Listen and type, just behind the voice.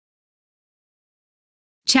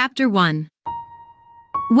Chapter 1.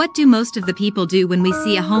 What do most of the people do when we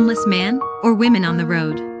see a homeless man or women on the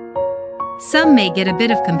road? Some may get a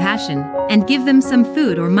bit of compassion and give them some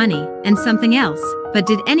food or money and something else, but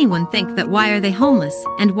did anyone think that why are they homeless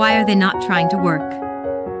and why are they not trying to work?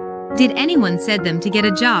 Did anyone said them to get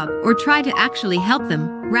a job or try to actually help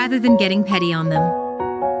them rather than getting petty on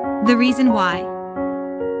them? The reason why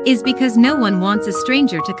is because no one wants a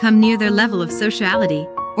stranger to come near their level of sociality,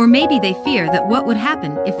 or maybe they fear that what would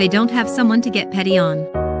happen if they don't have someone to get petty on.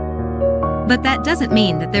 But that doesn't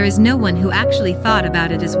mean that there is no one who actually thought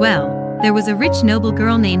about it as well. There was a rich noble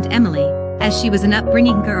girl named Emily. As she was an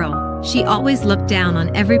upbringing girl, she always looked down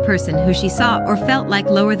on every person who she saw or felt like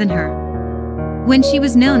lower than her. When she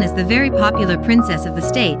was known as the very popular princess of the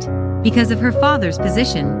state, because of her father's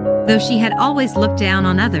position, though she had always looked down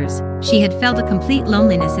on others, she had felt a complete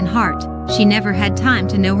loneliness in heart. She never had time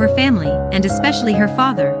to know her family, and especially her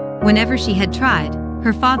father. Whenever she had tried,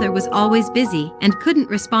 her father was always busy and couldn't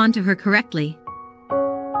respond to her correctly.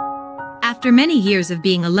 After many years of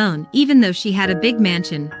being alone, even though she had a big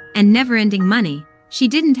mansion and never-ending money, she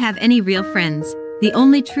didn't have any real friends. The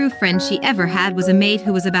only true friend she ever had was a maid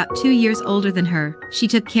who was about 2 years older than her. She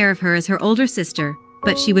took care of her as her older sister,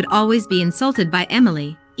 but she would always be insulted by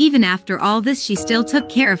Emily. Even after all this, she still took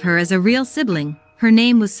care of her as a real sibling. Her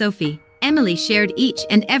name was Sophie. Emily shared each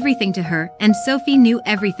and everything to her, and Sophie knew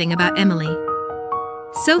everything about Emily.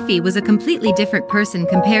 Sophie was a completely different person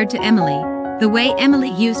compared to Emily. The way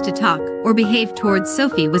Emily used to talk or behave towards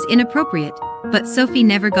Sophie was inappropriate, but Sophie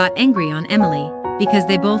never got angry on Emily, because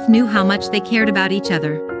they both knew how much they cared about each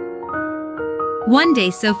other. One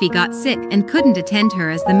day Sophie got sick and couldn't attend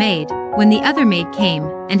her as the maid. When the other maid came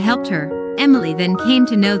and helped her, Emily then came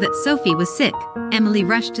to know that Sophie was sick. Emily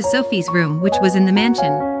rushed to Sophie's room, which was in the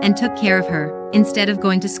mansion, and took care of her, instead of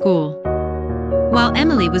going to school. While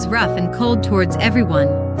Emily was rough and cold towards everyone,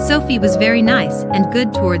 Sophie was very nice and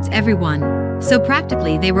good towards everyone. So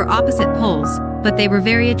practically they were opposite poles, but they were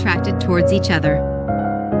very attracted towards each other.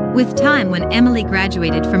 With time, when Emily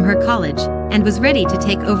graduated from her college and was ready to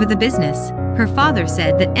take over the business, her father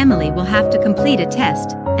said that Emily will have to complete a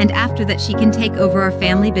test, and after that she can take over our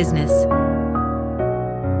family business.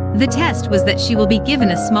 The test was that she will be given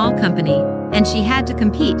a small company, and she had to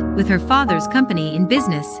compete with her father's company in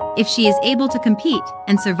business. If she is able to compete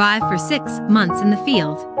and survive for 6 months in the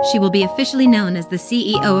field, she will be officially known as the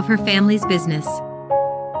CEO of her family's business.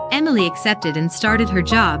 Emily accepted and started her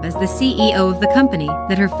job as the CEO of the company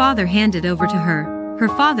that her father handed over to her. Her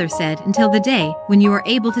father said, until the day when you are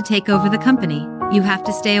able to take over the company, you have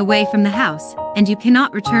to stay away from the house, and you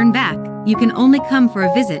cannot return back. You can only come for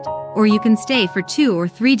a visit, or you can stay for 2 or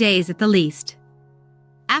 3 days at the least.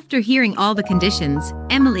 After hearing all the conditions,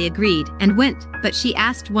 Emily agreed and went, but she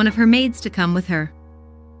asked one of her maids to come with her.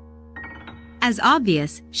 As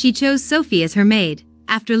obvious, she chose Sophie as her maid.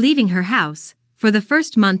 After leaving her house, for the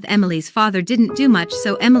first month Emily's father didn't do much,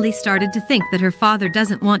 so Emily started to think that her father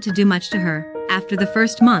doesn't want to do much to her. After the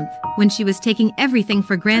first month, when she was taking everything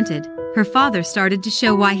for granted, her father started to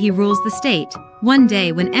show why he rules the state. One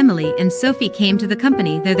day when Emily and Sophie came to the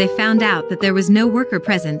company there, they found out that there was no worker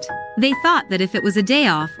present. They thought that if it was a day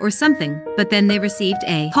off or something, but then they received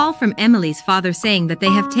a call from Emily's father saying that they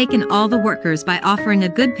have taken all the workers by offering a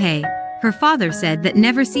good pay. Her father said that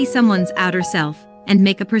never see someone's outer self and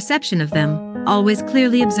make a perception of them, always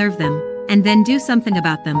clearly observe them, and then do something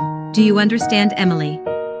about them. Do you understand, Emily?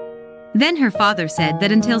 Then her father said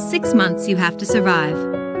that until 6 months you have to survive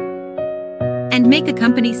and make a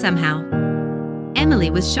company somehow. Emily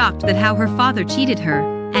was shocked that how her father cheated her,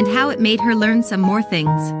 and how it made her learn some more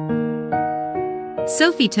things.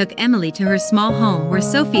 Sophie took Emily to her small home where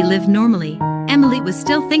Sophie lived normally. Emily was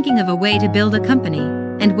still thinking of a way to build a company,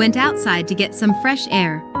 and went outside to get some fresh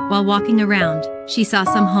air. While walking around, she saw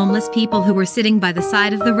some homeless people who were sitting by the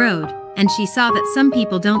side of the road, and she saw that some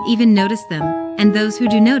people don't even notice them, and those who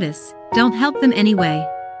do notice, don't help them anyway.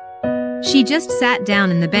 She just sat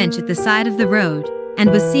down in the bench at the side of the road,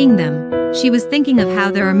 and was seeing them. She was thinking of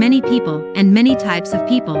how there are many people and many types of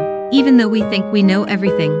people. Even though we think we know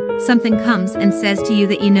everything, something comes and says to you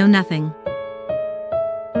that you know nothing.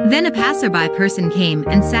 Then a passerby person came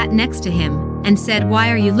and sat next to him, and said,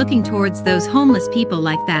 "Why are you looking towards those homeless people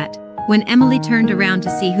like that?" When Emily turned around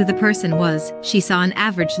to see who the person was, she saw an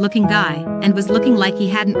average-looking guy, and was looking like he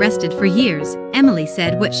hadn't rested for years. Emily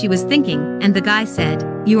said what she was thinking, and the guy said,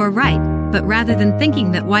 "You are right, but rather than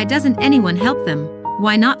thinking that why doesn't anyone help them,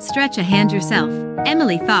 why not stretch a hand yourself?"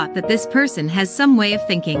 Emily thought that this person has some way of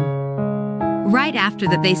thinking. Right after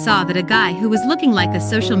that they saw that a guy who was looking like a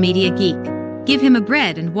social media geek, give him a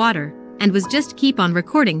bread and water, and was just keep on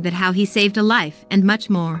recording that how he saved a life and much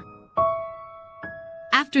more.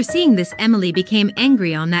 After seeing this, Emily became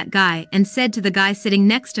angry on that guy and said to the guy sitting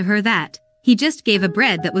next to her that he just gave a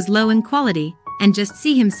bread that was low in quality, and just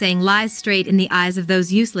see him saying lies straight in the eyes of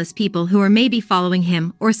those useless people who are maybe following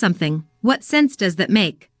him or something. What sense does that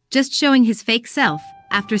make? Just showing his fake self.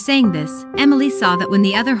 After saying this, Emily saw that when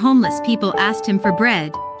the other homeless people asked him for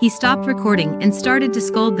bread, he stopped recording and started to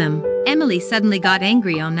scold them. Emily suddenly got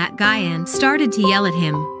angry on that guy and started to yell at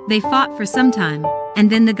him. They fought for some time, and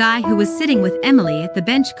then the guy who was sitting with Emily at the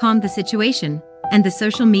bench calmed the situation, and the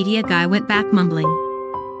social media guy went back mumbling.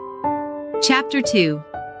 Chapter 2.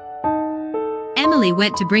 Emily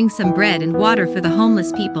went to bring some bread and water for the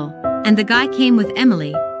homeless people, and the guy came with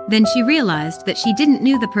Emily. Then she realized that she didn't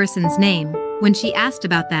know the person's name. When she asked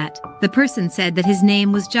about that, the person said that his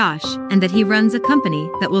name was Josh and that he runs a company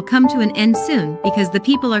that will come to an end soon because the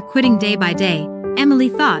people are quitting day by day. Emily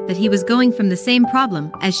thought that he was going from the same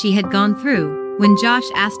problem as she had gone through. When Josh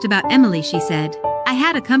asked about Emily, she said, "I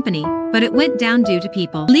had a company, but it went down due to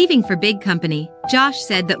people leaving for big company." Josh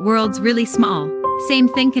said that world's really small. Same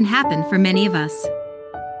thing can happen for many of us.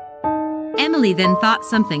 Emily then thought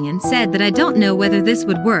something and said that I don't know whether this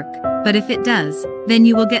would work, but if it does, then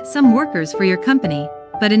you will get some workers for your company,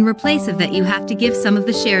 but in replace of that you have to give some of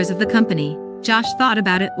the shares of the company. Josh thought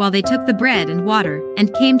about it while they took the bread and water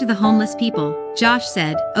and came to the homeless people. Josh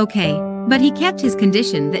said, okay, but he kept his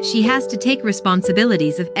condition that she has to take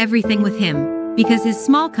responsibilities of everything with him, because his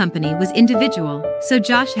small company was individual, so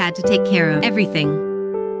Josh had to take care of everything.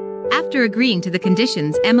 After agreeing to the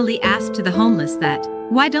conditions, Emily asked to the homeless that,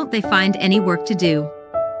 why don't they find any work to do?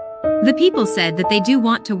 The people said that they do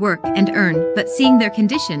want to work and earn, but seeing their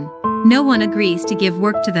condition, no one agrees to give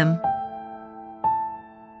work to them.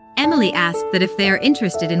 Emily asked that if they are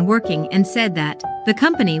interested in working and said that the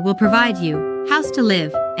company will provide you house to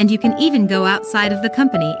live, and you can even go outside of the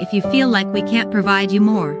company if you feel like we can't provide you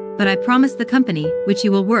more, but I promise the company which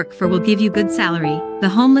you will work for will give you good salary. The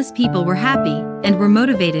homeless people were happy and were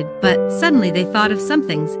motivated, but suddenly they thought of some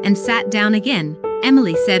things and sat down again.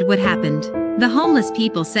 Emily said what happened. The homeless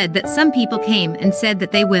people said that some people came and said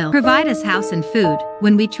that they will provide us house and food.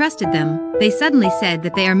 When we trusted them, they suddenly said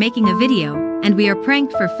that they are making a video, and we are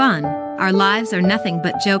pranked for fun. Our lives are nothing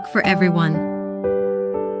but joke for everyone.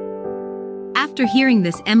 After hearing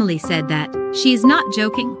this, Emily said that she is not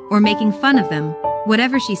joking or making fun of them.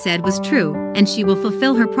 Whatever she said was true, and she will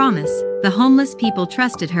fulfill her promise. The homeless people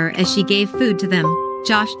trusted her as she gave food to them.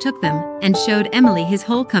 Josh took them and showed Emily his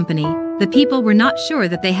whole company. The people were not sure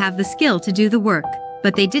that they have the skill to do the work,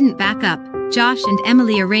 but they didn't back up. Josh and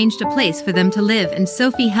Emily arranged a place for them to live, and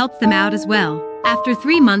Sophie helped them out as well. After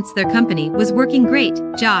 3 months, their company was working great.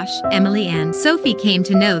 Josh, Emily and Sophie came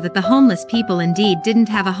to know that the homeless people indeed didn't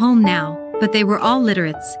have a home now, but they were all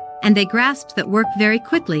literates, and they grasped that work very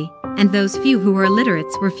quickly, and those few who were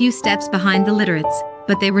illiterates were few steps behind the literates.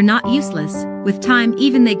 But they were not useless. With time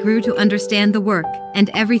even they grew to understand the work, and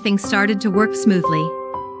everything started to work smoothly.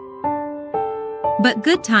 But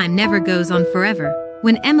good time never goes on forever.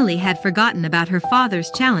 When Emily had forgotten about her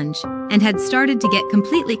father's challenge, and had started to get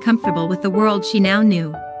completely comfortable with the world she now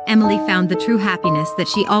knew, Emily found the true happiness that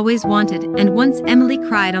she always wanted. And once Emily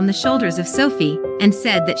cried on the shoulders of Sophie, and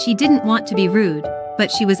said that she didn't want to be rude,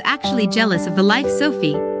 but she was actually jealous of the life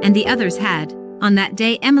Sophie and the others had. On that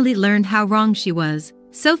day Emily learned how wrong she was.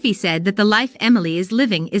 Sophie said that the life Emily is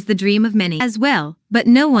living is the dream of many as well, but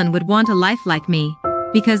no one would want a life like me.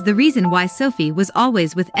 Because the reason why Sophie was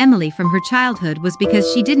always with Emily from her childhood was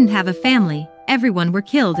because she didn't have a family. Everyone were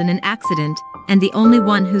killed in an accident, and the only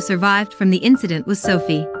one who survived from the incident was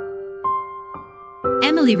Sophie.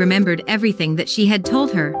 Emily remembered everything that she had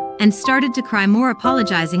told her, and started to cry more,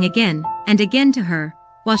 apologizing again and again to her.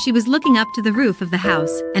 While she was looking up to the roof of the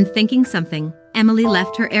house and thinking something, Emily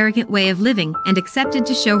left her arrogant way of living and accepted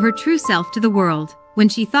to show her true self to the world. When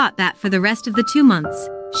she thought that for the rest of the 2 months,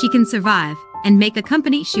 she can survive and make a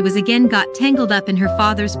company, she was again got tangled up in her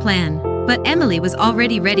father's plan. But Emily was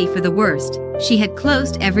already ready for the worst. She had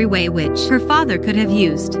closed every way which her father could have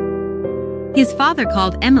used. His father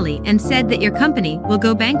called Emily and said that your company will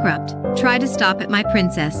go bankrupt. Try to stop it, my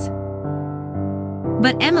princess.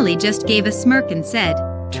 But Emily just gave a smirk and said,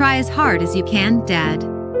 try as hard as you can, Dad.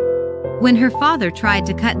 When her father tried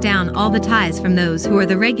to cut down all the ties from those who are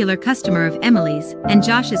the regular customer of Emily's and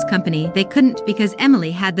Josh's company, they couldn't, because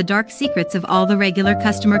Emily had the dark secrets of all the regular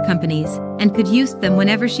customer companies and could use them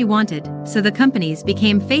whenever she wanted, so the companies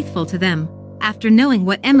became faithful to them. After knowing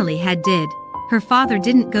what Emily had did, her father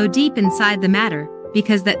didn't go deep inside the matter,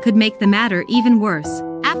 because that could make the matter even worse.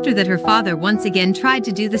 After that, her father once again tried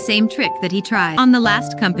to do the same trick that he tried on the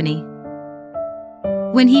last company.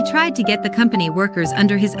 When he tried to get the company workers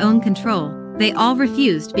under his own control, they all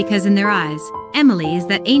refused because in their eyes, Emily is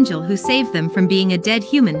that angel who saved them from being a dead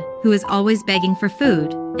human who is always begging for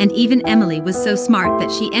food, and even Emily was so smart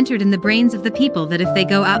that she entered in the brains of the people that if they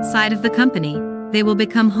go outside of the company, they will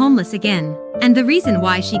become homeless again. And the reason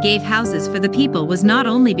why she gave houses for the people was not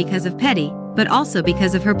only because of petty, but also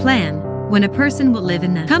because of her plan. When a person will live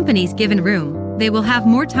in the company's given room, they will have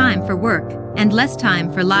more time for work, and less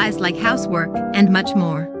time for lies like housework, and much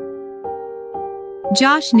more.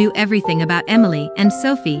 Josh knew everything about Emily and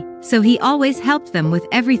Sophie, so he always helped them with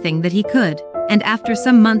everything that he could. And after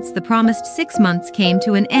some months, the promised 6 months came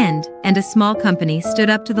to an end, and a small company stood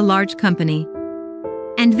up to the large company.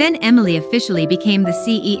 And then Emily officially became the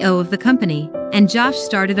CEO of the company, and Josh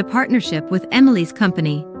started a partnership with Emily's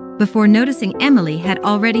company, before noticing Emily had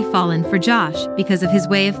already fallen for Josh because of his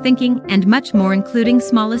way of thinking and much more, including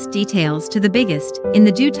smallest details to the biggest. In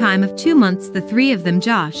the due time of 2 months, the three of them,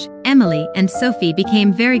 Josh, Emily, and Sophie,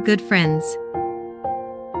 became very good friends.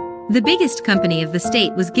 The biggest company of the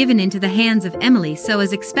state was given into the hands of Emily, so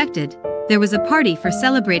as expected, there was a party for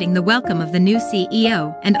celebrating the welcome of the new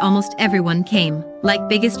CEO, and almost everyone came, like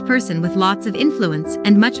biggest person with lots of influence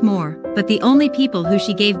and much more, but the only people who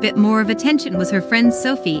she gave bit more of attention was her friends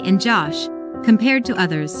Sophie and Josh, compared to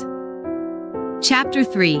others. Chapter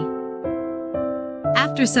 3.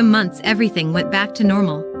 After some months, everything went back to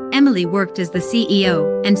normal. Emily worked as the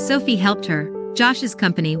CEO, and Sophie helped her. Josh's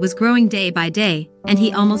company was growing day by day, and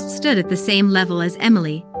he almost stood at the same level as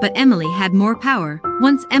Emily, but Emily had more power.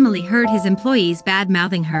 Once Emily heard his employees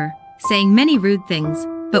bad-mouthing her, saying many rude things,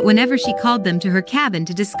 but whenever she called them to her cabin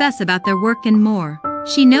to discuss about their work and more,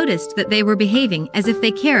 she noticed that they were behaving as if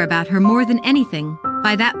they care about her more than anything.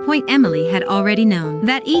 By that point, Emily had already known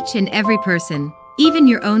that each and every person, even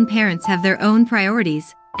your own parents, have their own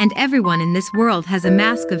priorities, and everyone in this world has a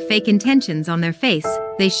mask of fake intentions on their face.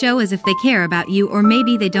 They show as if they care about you, or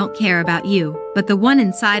maybe they don't care about you, but the one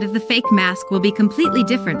inside of the fake mask will be completely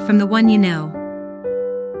different from the one you know.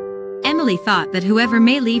 Emily thought that whoever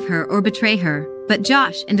may leave her or betray her, but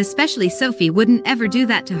Josh and especially Sophie wouldn't ever do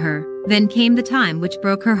that to her. Then came the time which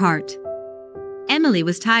broke her heart. Emily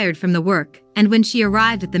was tired from the work, and when she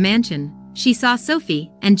arrived at the mansion, she saw Sophie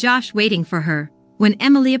and Josh waiting for her. When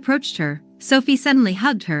Emily approached her, Sophie suddenly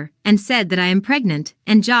hugged her and said that I am pregnant,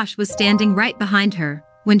 and Josh was standing right behind her.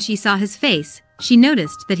 When she saw his face, she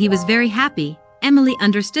noticed that he was very happy. Emily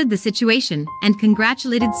understood the situation and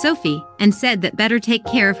congratulated Sophie and said that better take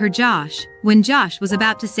care of her Josh. When Josh was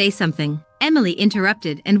about to say something, Emily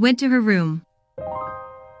interrupted and went to her room.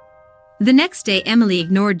 The next day, Emily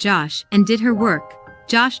ignored Josh and did her work.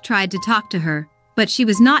 Josh tried to talk to her, but she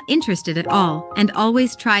was not interested at all and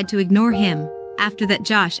always tried to ignore him. After that,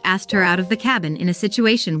 Josh asked her out of the cabin in a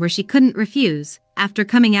situation where she couldn't refuse. After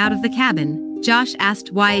coming out of the cabin, Josh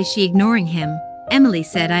asked, "Why is she ignoring him?" Emily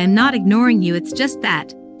said, "I am not ignoring you, it's just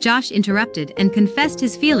that." Josh interrupted and confessed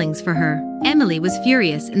his feelings for her. Emily was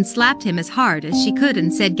furious and slapped him as hard as she could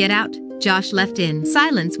and said, "Get out." Josh left in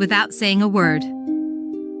silence without saying a word.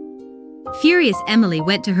 Furious, Emily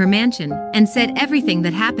went to her mansion and said everything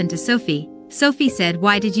that happened to Sophie. Sophie said,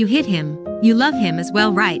 "Why did you hit him? You love him as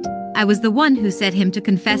well, right? I was the one who said him to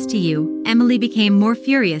confess to you." Emily became more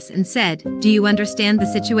furious and said, "Do you understand the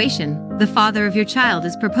situation? The father of your child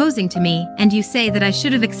is proposing to me, and you say that I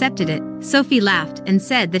should have accepted it." Sophie laughed and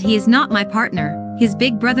said that he is not my partner, his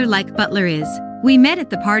big brother like Butler is. "We met at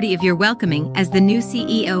the party of your welcoming as the new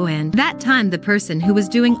CEO, and that time the person who was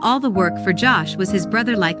doing all the work for Josh was his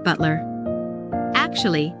brother like Butler."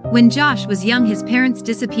 Actually, when Josh was young, his parents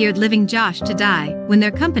disappeared, leaving Josh to die. When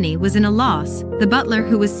their company was in a loss, the butler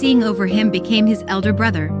who was seeing over him became his elder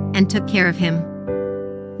brother and took care of him.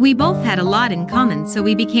 We both had a lot in common, so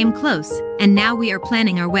we became close, and now we are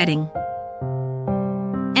planning our wedding.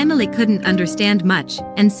 Emily couldn't understand much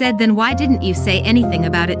and said, "Then why didn't you say anything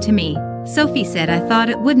about it to me?" Sophie said, "I thought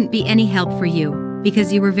it wouldn't be any help for you,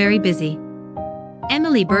 because you were very busy."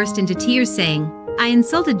 Emily burst into tears saying, "I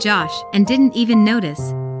insulted Josh and didn't even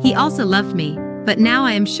notice. He also loved me, but now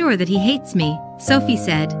I am sure that he hates me." Sophie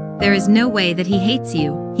said, "There is no way that he hates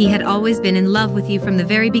you. He had always been in love with you from the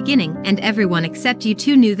very beginning, and everyone except you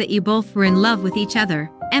two knew that you both were in love with each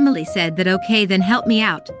other." Emily said that okay, then help me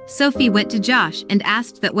out. Sophie went to Josh and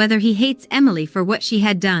asked that whether he hates Emily for what she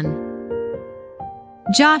had done.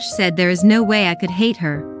 Josh said, "There is no way I could hate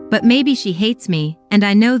her, but maybe she hates me, and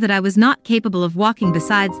I know that I was not capable of walking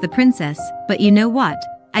besides the princess, but you know what?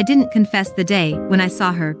 I didn't confess the day when I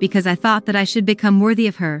saw her because I thought that I should become worthy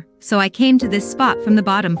of her, so I came to this spot from the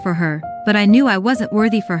bottom for her, but I knew I wasn't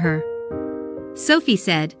worthy for her." Sophie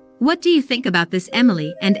said, "What do you think about this,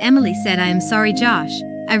 Emily?" And Emily said, "I am sorry, Josh.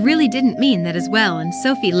 I really didn't mean that as well." And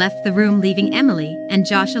Sophie left the room, leaving Emily and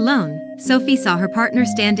Josh alone. Sophie saw her partner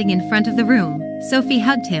standing in front of the room. Sophie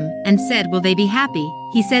hugged him and said, "Will they be happy?"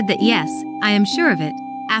 He said that yes, I am sure of it.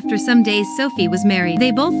 After some days Sophie was married.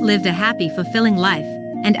 They both lived a happy, fulfilling life,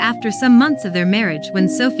 and after some months of their marriage, when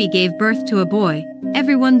Sophie gave birth to a boy,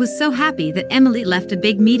 everyone was so happy that Emily left a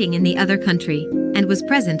big meeting in the other country and was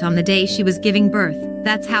present on the day she was giving birth.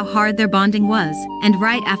 That's how hard their bonding was. And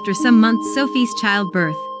right after some months Sophie's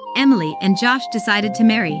childbirth, Emily and Josh decided to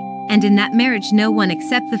marry, and in that marriage no one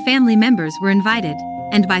except the family members were invited,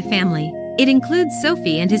 and by family, it includes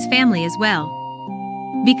Sophie and his family as well.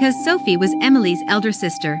 Because Sophie was Emily's elder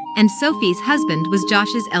sister, and Sophie's husband was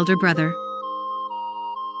Josh's elder brother.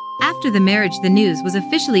 After the marriage the news was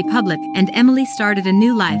officially public and Emily started a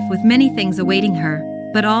new life with many things awaiting her.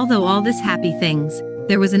 But although all this happy things,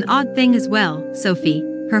 there was an odd thing as well. Sophie,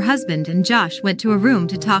 her husband and Josh went to a room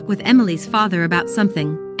to talk with Emily's father about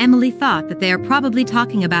something. Emily thought that they are probably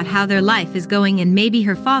talking about how their life is going and maybe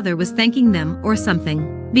her father was thanking them or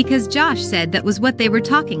something. Because Josh said that was what they were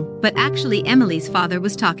talking, but actually Emily's father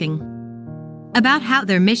was talking about how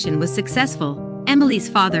their mission was successful. Emily's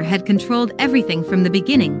father had controlled everything from the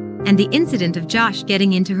beginning, and the incident of Josh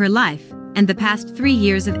getting into her life, and the past 3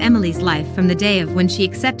 years of Emily's life from the day of when she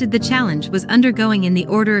accepted the challenge was undergoing in the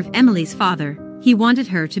order of Emily's father. He wanted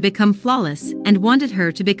her to become flawless and wanted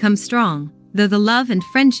her to become strong, though the love and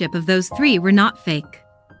friendship of those three were not fake.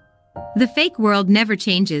 The fake world never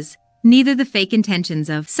changes, neither the fake intentions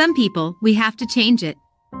of some people. We have to change it.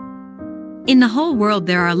 In the whole world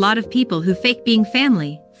there are a lot of people who fake being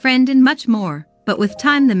family, friend and much more, but with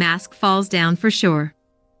time the mask falls down for sure.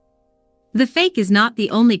 The fake is not the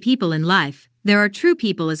only people in life, there are true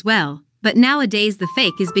people as well, but nowadays the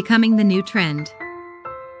fake is becoming the new trend.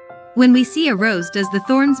 When we see a rose, does the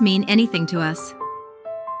thorns mean anything to us?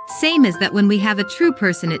 Same as that when we have a true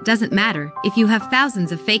person, it doesn't matter if you have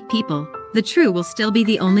thousands of fake people, the true will still be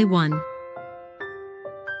the only one.